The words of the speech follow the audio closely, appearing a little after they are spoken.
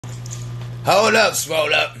Hold up,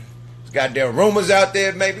 swole up. There's goddamn rumors out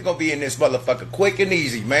there, man. We gonna be in this motherfucker quick and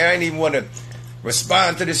easy, man. I ain't even want to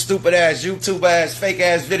respond to this stupid ass YouTuber ass, fake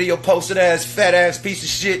ass video posted ass, fat ass piece of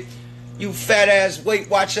shit. You fat ass, Weight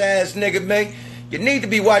Watch ass nigga, man. You need to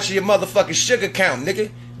be watching your motherfucking sugar count, nigga.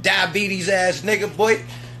 Diabetes ass nigga, boy.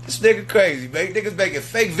 This nigga crazy, man. Niggas making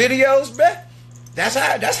fake videos, bruh. That's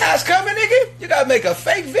how it's coming, nigga. You gotta make a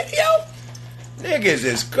fake video? Niggas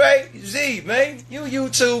is crazy, man. You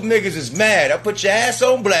YouTube niggas is mad. I put your ass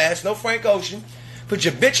on blast. No Frank Ocean. Put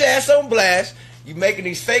your bitch ass on blast. You making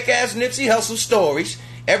these fake ass Nipsey Hussle stories.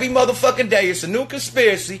 Every motherfucking day it's a new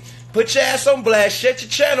conspiracy. Put your ass on blast. Shut your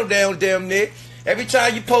channel down, damn nigga. Every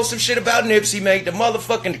time you post some shit about Nipsey, man, the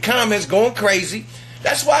motherfucking comments going crazy.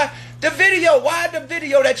 That's why the video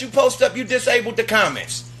that you post up, you disabled the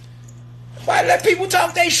comments. Why let people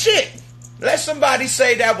talk they shit? Let somebody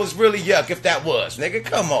say that was really yuck if that was. Nigga,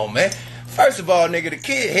 come on, man. First of all, nigga, the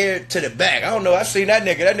kid hair to the back. I don't know. I seen that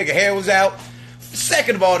nigga. That nigga hair was out.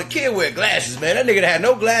 Second of all, the kid wear glasses, man. That nigga had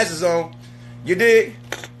no glasses on. You dig?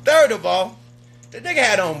 Third of all, the nigga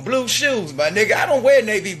had on blue shoes, my nigga. I don't wear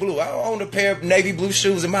navy blue. I don't own a pair of navy blue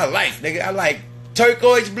shoes in my life, nigga. I like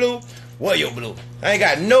turquoise blue, royal blue. I ain't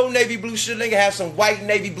got no navy blue shoes. Nigga have some white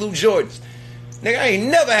navy blue Jordans. Nigga, I ain't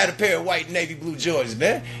never had a pair of white navy blue Jordans,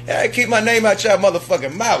 man. I keep my name out your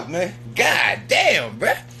motherfucking mouth, man. God damn,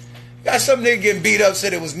 bruh. Got some nigga getting beat up,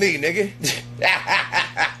 said it was me, nigga.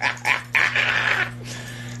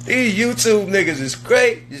 These YouTube niggas is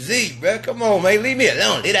crazy, bruh. Come on, man. Leave me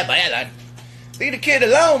alone. Leave that boy alone. Leave the kid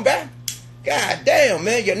alone, bruh. God damn,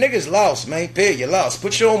 man. Your niggas lost, man. Period. You lost.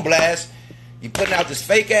 Put you on blast. You putting out this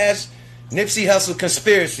fake ass Nipsey Hussle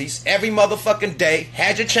conspiracies every motherfucking day.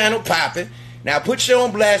 Had your channel popping. Now put you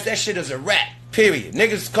on blast, that shit is a rap. Period.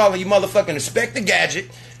 Niggas calling you motherfucking Inspector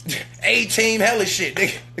Gadget. A-team hella shit,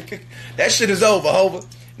 nigga. That shit is over, Hova.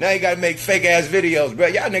 Now you gotta make fake ass videos, bro.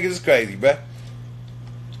 Y'all niggas is crazy, bro.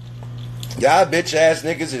 Y'all bitch ass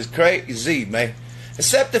niggas is crazy, man.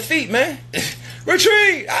 Accept defeat, man.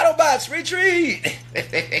 Retreat! Autobots, retreat!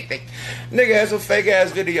 Nigga has some fake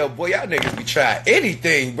ass video, boy. Y'all niggas be trying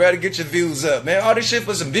anything, bro, to get your views up, man. All this shit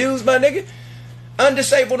for some views, my nigga.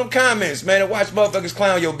 Undisable them comments, man, and watch motherfuckers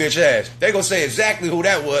clown your bitch ass. They gonna say exactly who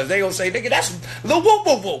that was. They gonna say, nigga, that's Lil Whoop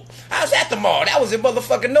Whoop Whoop. I was at the mall. That was in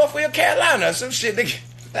motherfucking Northfield, Carolina or some shit, nigga.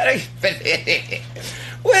 That ain't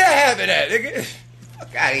where I have it at, nigga?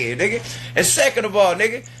 Fuck out of here, nigga. And second of all,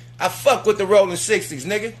 nigga, I fuck with the Rolling 60s,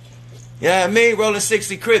 nigga. You know what I mean? Rolling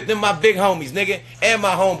 60 Crip, them my big homies, nigga, and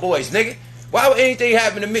my homeboys, nigga. Why would anything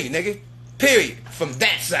happen to me, nigga? Period. From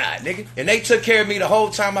that side, nigga. And they took care of me the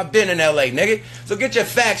whole time I've been in LA, nigga. So get your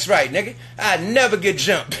facts right, nigga. I never get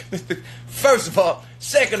jumped. First of all.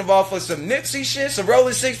 Second of all, for some Nipsey shit, some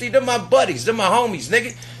Rolling 60, them my buddies, them my homies,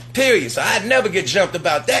 nigga. Period. So I'd never get jumped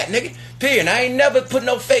about that, nigga. Period. I ain't never put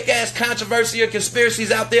no fake ass controversy or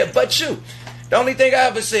conspiracies out there but you. The only thing I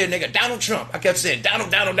ever said, nigga, Donald Trump. I kept saying Donald,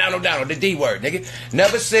 the D word, nigga.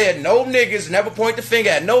 Never said no niggas, never point the finger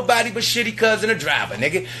at nobody but shitty cousin or driver,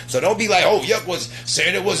 nigga. So don't be like, oh, Yuck was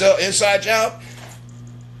saying it was an inside job.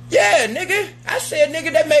 Yeah, nigga. I said,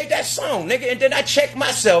 nigga, that made that song, nigga. And then I checked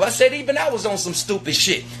myself. I said, even I was on some stupid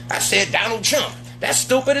shit. I said, Donald Trump. That's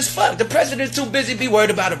stupid as fuck. The president's too busy to be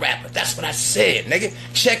worried about a rapper. That's what I said, nigga.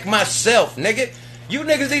 Check myself, nigga. You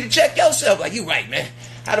niggas need to check yourself. Like, you right, man.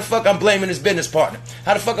 How the fuck I'm blaming his business partner?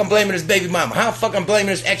 How the fuck I'm blaming his baby mama? How the fuck I'm blaming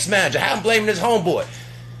his ex-manager? How I'm blaming his homeboy?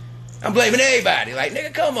 I'm blaming everybody. Like,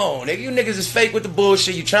 nigga, come on, nigga. You niggas is fake with the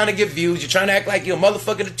bullshit. You trying to get views. You trying to act like you're a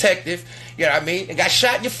motherfucking detective. You know what I mean? And got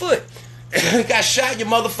shot in your foot. Got shot in your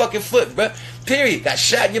motherfucking foot, bruh. Period. Got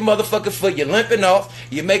shot in your motherfucking foot. You're limping off.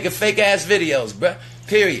 You're making fake-ass videos, bruh.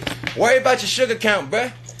 Period. Worry about your sugar count,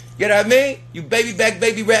 bruh. You know what I mean? You baby back,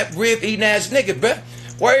 baby rap, rib eating ass nigga, bruh.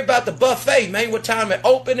 Worry about the buffet, man. What time it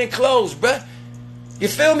open and close, bruh. You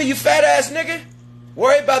feel me, you fat ass nigga?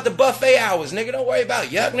 Worry about the buffet hours, nigga. Don't worry about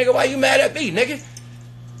Yuck, nigga. Why you mad at me, nigga?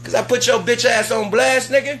 Cause I put your bitch ass on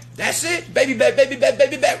blast, nigga. That's it. Baby back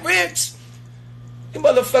ribs. You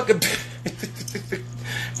motherfucker.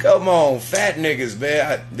 Come on, fat niggas,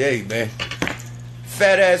 man. Hey, man.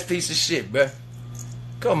 Fat ass piece of shit, bruh.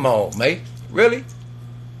 Come on, mate. Really?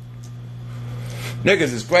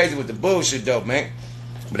 Niggas is crazy with the bullshit, though, man.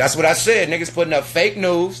 But that's what I said. Niggas putting up fake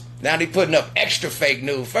news. Now they putting up extra fake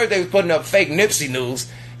news. First they was putting up fake Nipsey news.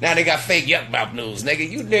 Now they got fake Yukmouth news, nigga.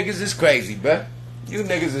 You niggas is crazy, bruh. You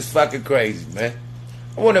niggas is fucking crazy, man.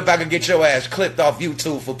 I wonder if I could get your ass clipped off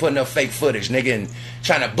YouTube for putting up fake footage, nigga, and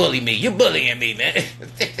trying to bully me. You bullying me, man.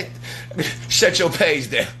 Shut your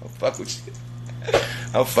page down. I'll fuck with you.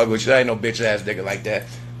 I'll fuck with you. I ain't no bitch ass nigga like that.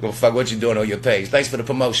 Go fuck what you doing on your page. Thanks for the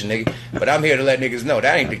promotion, nigga. But I'm here to let niggas know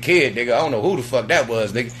that ain't the kid, nigga. I don't know who the fuck that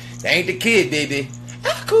was, nigga. That ain't the kid, baby.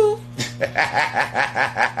 Ah, cool.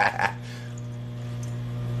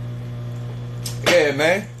 Yeah,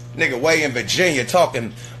 man. Nigga way in Virginia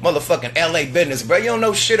talking motherfucking LA business, bro. You don't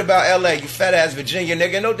know shit about LA, you fat ass Virginia,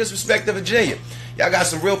 nigga. No disrespect to Virginia. Y'all got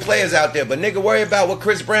some real players out there, but nigga, worry about what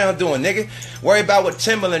Chris Brown doing, nigga. Worry about what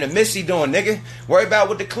Timberland and Missy doing, nigga. Worry about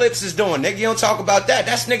what the Clips is doing, nigga. You don't talk about that.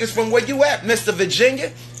 That's niggas from where you at, Mr.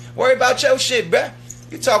 Virginia. Worry about your shit, bruh.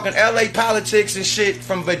 You talking LA politics and shit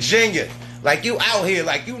from Virginia. Like you out here,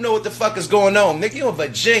 like you know what the fuck is going on, nigga. You in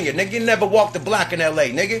Virginia, nigga. You never walked the block in LA,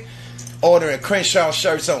 nigga. Ordering Crenshaw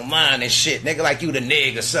shirts online and shit, nigga, like you the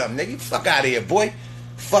nigga or something, nigga. Fuck out of here, boy.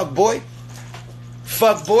 Fuck boy.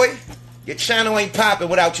 Fuck boy. Your channel ain't popping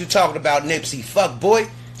without you talking about Nipsey. Fuck boy.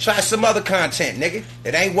 Try some other content, nigga.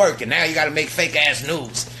 It ain't working. Now you gotta make fake ass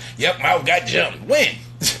news. Yukmouth got jumped. When?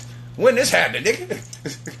 When this happened, nigga?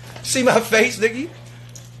 See my face, nigga?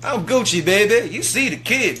 I'm Gucci, baby. You see the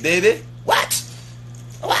kid, baby. What?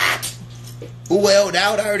 What? Who held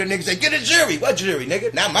out? I heard a nigga say, get a jury. What jury,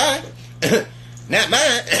 nigga? Not mine. Not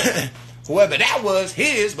mine. Whoever that was,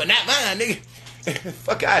 his, but not mine, nigga.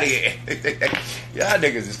 Fuck out of here. Y'all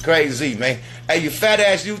niggas is crazy, man. Hey, you fat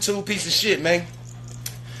ass YouTube piece of shit, man.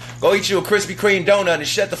 Go eat you a Krispy Kreme donut and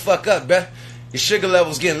shut the fuck up, bruh. Your sugar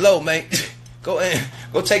level's getting low, man. Go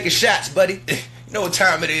take your shots, buddy. You know what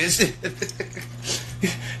time it is.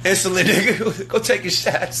 Insulin, nigga. Go take your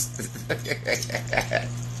shots.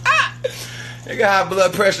 Nigga, high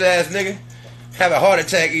blood pressure ass nigga. Have a heart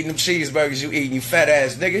attack eating them cheeseburgers you eating, you fat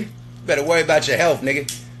ass nigga. Better worry about your health, nigga.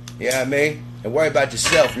 You know what I mean? And worry about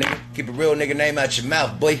yourself, nigga. Keep a real nigga name out your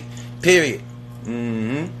mouth, boy. Period.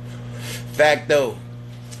 Facto.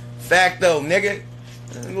 Facto, nigga.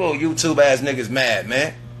 Little YouTube ass niggas mad,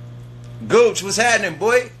 man. Gooch, what's happening,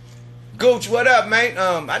 boy? Gooch, what up, man?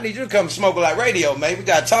 I need you to come smoke like radio, man. We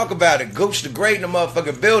gotta talk about it. Gooch the Great in the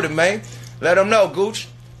motherfucking building, man. Let them know, Gooch.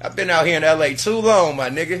 I've been out here in LA too long, my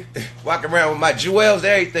nigga. Walking around with my jewels,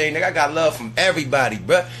 everything, nigga. I got love from everybody,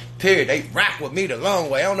 bruh. Period. They rock with me the long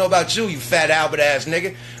way. I don't know about you, you fat Albert ass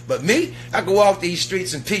nigga. But me, I can walk these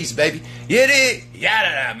streets in peace, baby. You dig?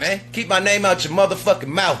 Yada-da, man. Keep my name out your motherfucking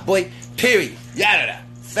mouth, boy. Period. Yada-da.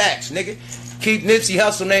 Facts, nigga. Keep Nipsey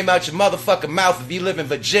Hussle name out your motherfucking mouth if you live in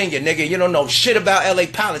Virginia, nigga. You don't know shit about LA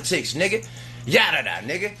politics, nigga. Yada-da,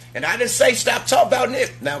 nigga. And I didn't say stop talking about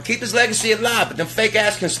Nip. Now, keep his legacy alive. But them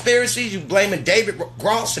fake-ass conspiracies, you blaming David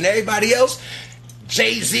Gross and everybody else,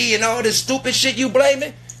 Jay-Z and all this stupid shit you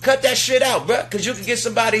blaming, cut that shit out, bruh, because you can get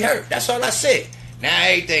somebody hurt. That's all I said. Now,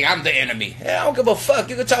 everything, I'm the enemy. I don't give a fuck.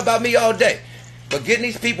 You can talk about me all day. But getting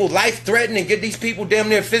these people life-threatened and getting these people damn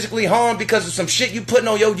near physically harmed because of some shit you putting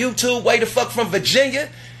on your YouTube way the fuck from Virginia,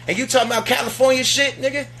 and you talking about California shit,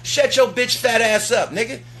 nigga, shut your bitch fat ass up,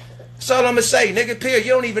 nigga. That's all I'm gonna say, nigga. Period.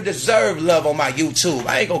 You don't even deserve love on my YouTube.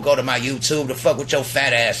 I ain't gonna go to my YouTube to fuck with your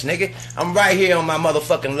fat ass, nigga. I'm right here on my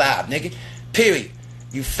motherfucking live, nigga. Period.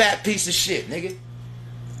 You fat piece of shit, nigga.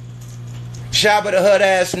 Jabba the Hutt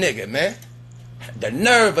ass nigga, man. The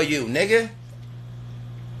nerve of you, nigga.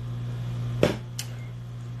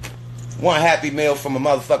 One Happy Meal from a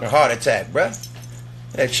motherfucking heart attack, bruh.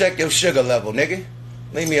 Hey, check your sugar level, nigga.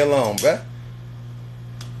 Leave me alone, bruh.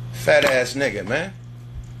 Fat ass nigga, man.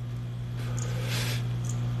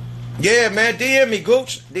 Yeah, man, DM me,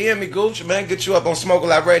 Gooch. DM me, Gooch, man. Get you up on Smoke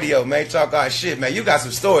Live Radio, man. Talk our shit, man. You got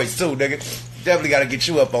some stories, too, nigga. Definitely got to get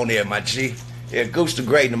you up on there, my G. Yeah, Gooch the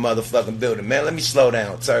Great in the motherfucking building, man. Let me slow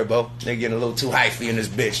down, Turbo. Nigga getting a little too hyphy in this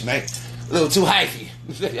bitch, man. A little too hyphy.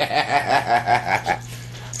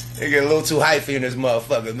 Nigga getting a little too hyphy in this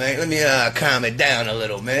motherfucker, man. Let me calm it down a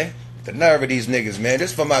little, man. The nerve of these niggas, man.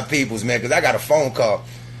 This for my peoples, man, because I got a phone call.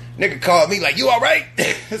 Nigga called me like, you alright?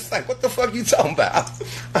 It's like, what the fuck you talking about?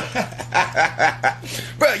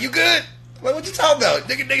 Bro, you good? Like, what you talking about?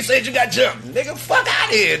 Nigga said you got jumped. Nigga, fuck out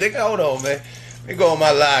of here. Nigga, hold on, man. Let me go on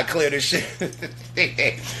my live, clear this shit.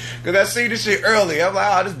 Because I see this shit early. I'm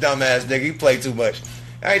like, oh, this dumbass nigga, he play too much.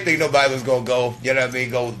 I ain't think nobody was going to go, you know what I mean,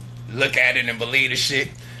 go look at it and believe the shit.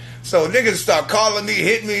 So niggas start calling me,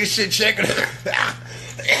 hitting me and shit, checking it.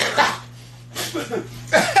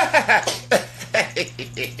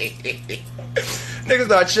 Niggas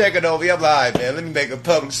start checking on me. I'm like, man, let me make a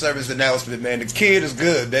public service announcement, man. The kid is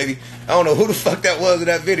good, baby. I don't know who the fuck that was in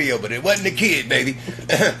that video, but it wasn't the kid, baby.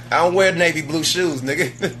 I don't wear navy blue shoes,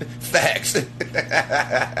 nigga. Facts.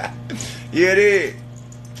 Yeah, it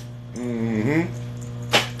is.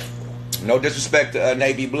 No disrespect to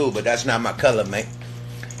navy blue, but that's not my color, man.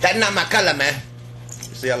 That's not my color, man.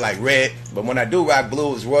 See, I like red, but when I do rock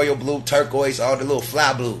blue, it's royal blue, turquoise, all the little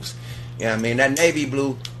fly blues. You know what I mean? That navy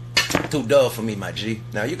blue, too dull for me, my G.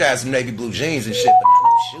 Now, you got some navy blue jeans and shit, but not no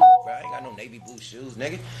shoes, bro. I ain't got no navy blue shoes,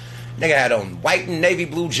 nigga. Nigga had on white and navy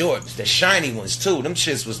blue Jordans, the shiny ones, too. Them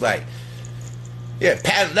shits was like, yeah,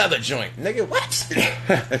 patent leather joint. Nigga, what?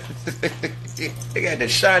 They got the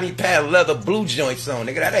shiny patent leather blue joints on,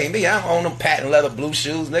 nigga. That ain't me. I don't own them patent leather blue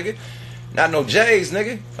shoes, nigga. Not no J's,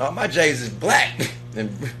 nigga. All my J's is black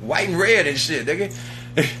and white and red and shit, nigga.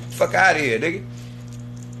 Fuck out of here, nigga.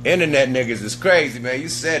 Internet niggas is crazy, man. You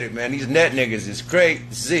said it, man. These net niggas is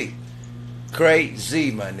crazy.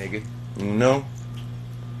 Crazy, my nigga. You know?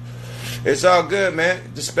 It's all good, man.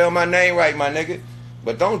 Just spell my name right, my nigga.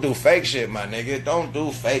 But don't do fake shit, my nigga. Don't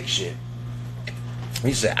do fake shit.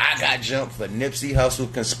 He said, I got jumped for Nipsey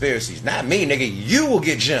Hussle conspiracies. Not me, nigga. You will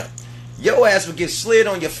get jumped. Your ass will get slid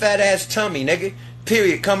on your fat ass tummy, nigga.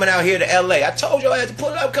 Period. Coming out here to LA. I told your ass to pull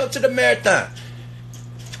up, come to the marathon.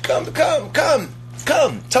 Come.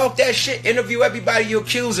 Talk that shit. Interview everybody you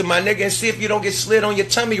accusing, my nigga, and see if you don't get slid on your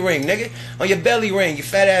tummy ring, nigga. On your belly ring, you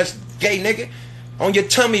fat ass gay nigga. On your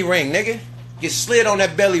tummy ring, nigga. Get slid on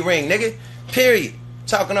that belly ring, nigga. Period.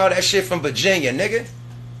 Talking all that shit from Virginia, nigga.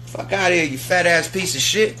 Fuck out of here, you fat ass piece of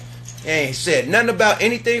shit. You ain't said nothing about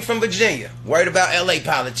anything from Virginia. Worried about LA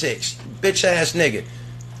politics. Bitch ass nigga.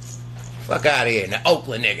 Fuck out of here, now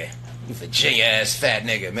Oakland nigga. You Virginia ass fat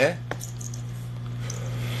nigga, man.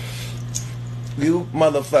 You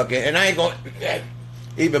motherfucker. And I ain't gonna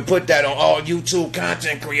even put that on all YouTube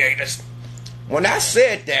content creators. When I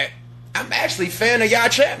said that, I'm actually a fan of y'all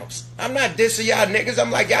channels. I'm not dissing y'all niggas.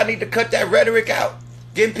 I'm like, y'all need to cut that rhetoric out.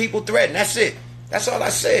 Getting people threatened. That's it. That's all I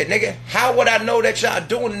said, nigga. How would I know that y'all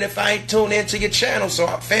doing it if I ain't tuned into your channel? So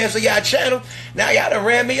I'm fans of y'all channel. Now y'all done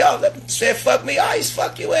ran me off. Said fuck me. I always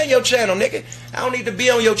fuck you and your channel, nigga. I don't need to be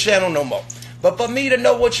on your channel no more. But for me to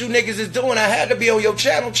know what you niggas is doing, I had to be on your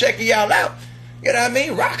channel checking y'all out. You know what I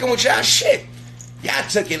mean? Rocking with y'all shit. Y'all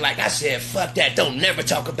took it like I said, fuck that. Don't never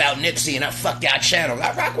talk about Nipsey and I fuck y'all channel.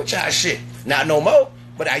 I rock with y'all shit. Not no more,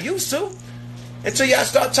 but I used to. Until y'all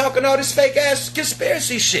start talking all this fake ass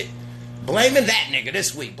conspiracy shit. Blaming that nigga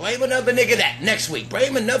this week. Blame another nigga that next week.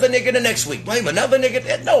 Blame another nigga the next week. Blame another nigga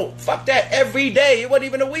that. No, fuck that every day. It wasn't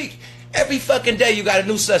even a week. Every fucking day you got a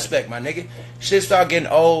new suspect, my nigga. Shit start getting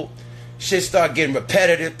old. Shit start getting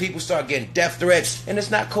repetitive. People start getting death threats. And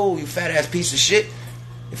it's not cool, you fat ass piece of shit.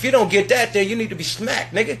 If you don't get that, then you need to be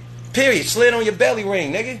smacked, nigga. Period. Slid on your belly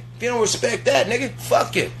ring, nigga. If you don't respect that, nigga,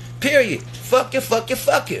 fuck you. Period. Fuck you, fuck you,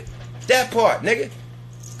 fuck you. That part, nigga.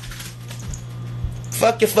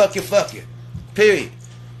 Fuck you, fuck you, fuck you. Period.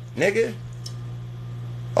 Nigga.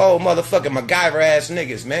 Oh, motherfucking MacGyver ass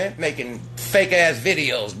niggas, man. Making fake ass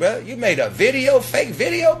videos, bro. You made a video, fake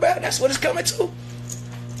video, bro? That's what it's coming to?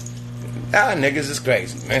 Nah, niggas is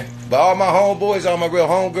crazy, man. But all my homeboys, all my real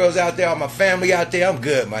homegirls out there, all my family out there, I'm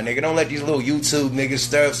good, my nigga. Don't let these little YouTube niggas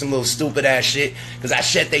stir up some little stupid ass shit, because I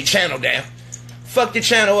shut they channel down. Fuck your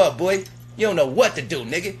channel up, boy. You don't know what to do,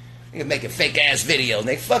 nigga. You making fake ass video,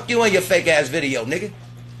 nigga. Fuck you and your fake ass video, nigga.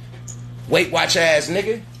 Weight watch ass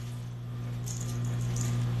nigga.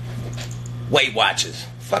 Weight Watchers.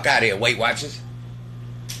 Fuck out of here, Weight Watchers.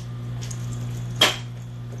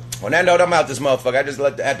 On that note, I'm out this motherfucker. I just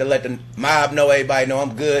had to let the mob know, everybody know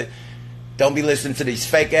I'm good. Don't be listening to these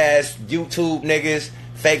fake ass YouTube niggas,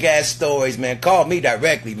 fake ass stories, man. Call me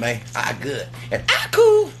directly, man. I good. And I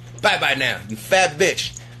cool. Bye-bye now, you fat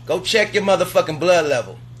bitch. Go check your motherfucking blood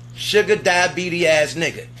level. Sugar diabetes ass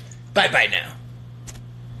nigga. Bye-bye now.